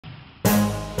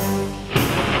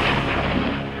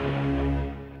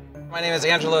My name is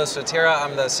Angelo Sotira.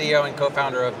 I'm the CEO and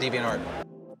co-founder of DeviantART.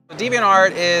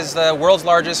 DeviantART is the world's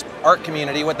largest art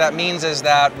community. What that means is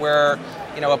that we're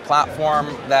a platform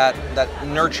that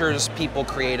nurtures people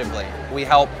creatively. We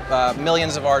help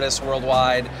millions of artists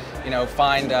worldwide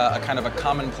find a kind of a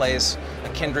common place, a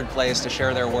kindred place to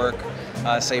share their work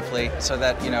safely so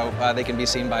that they can be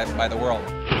seen by the world.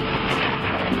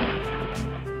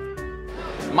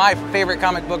 My favorite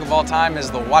comic book of all time is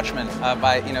The Watchmen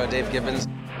by Dave Gibbons.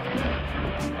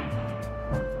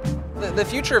 The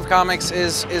future of comics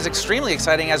is extremely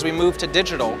exciting as we move to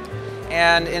digital.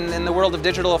 And in the world of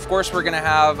digital, of course, we're going to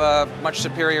have a much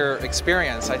superior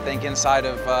experience, I think, inside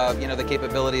of the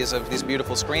capabilities of these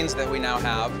beautiful screens that we now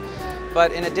have.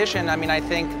 But in addition, I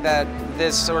think that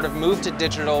this sort of move to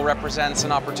digital represents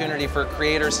an opportunity for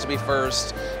creators to be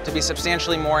first, to be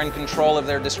substantially more in control of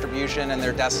their distribution and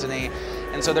their destiny.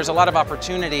 And so there's a lot of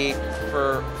opportunity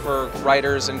for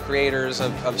writers and creators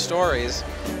of stories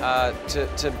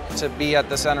to be at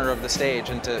the center of the stage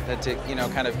and to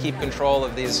kind of keep control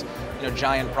of these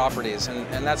giant properties.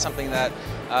 And that's something that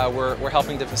we're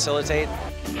helping to facilitate.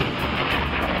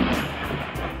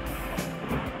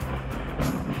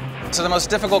 So the most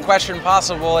difficult question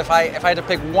possible, if I had to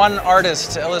pick one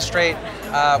artist to illustrate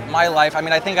my life,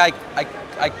 I think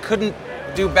I couldn't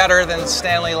do better than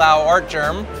Stanley Lau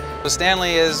Artgerm.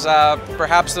 Stanley is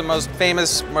perhaps the most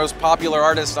famous, most popular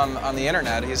artist on the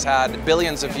internet. He's had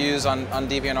billions of views on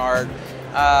DeviantArt.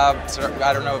 So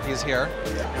I don't know if he's here.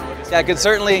 Yeah, could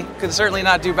certainly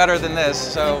not do better than this.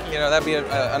 So that'd be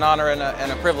an honor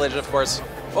and a privilege, of course.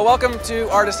 Well, welcome to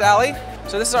Artist Alley.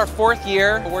 So this is our 4th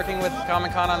year working with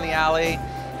Comic-Con on the Alley.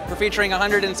 We're featuring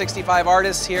 165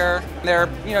 artists here. They're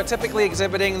typically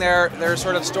exhibiting their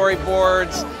sort of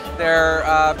storyboards,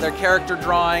 their character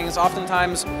drawings,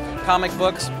 oftentimes comic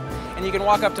books. And you can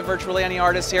walk up to virtually any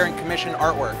artist here and commission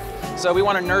artwork. So we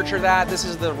want to nurture that. This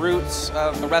is the roots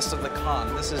of the rest of the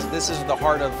con. This is the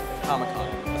heart of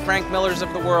Comic-Con. The Frank Millers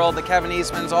of the world, the Kevin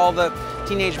Eastmans, all the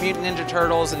Teenage Mutant Ninja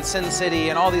Turtles and Sin City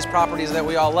and all these properties that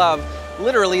we all love.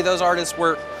 Literally, those artists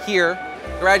were here,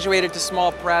 graduated to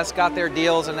small press, got their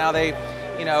deals, and now they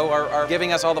are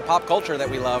giving us all the pop culture that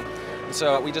we love. And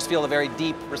so we just feel a very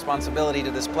deep responsibility to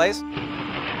this place.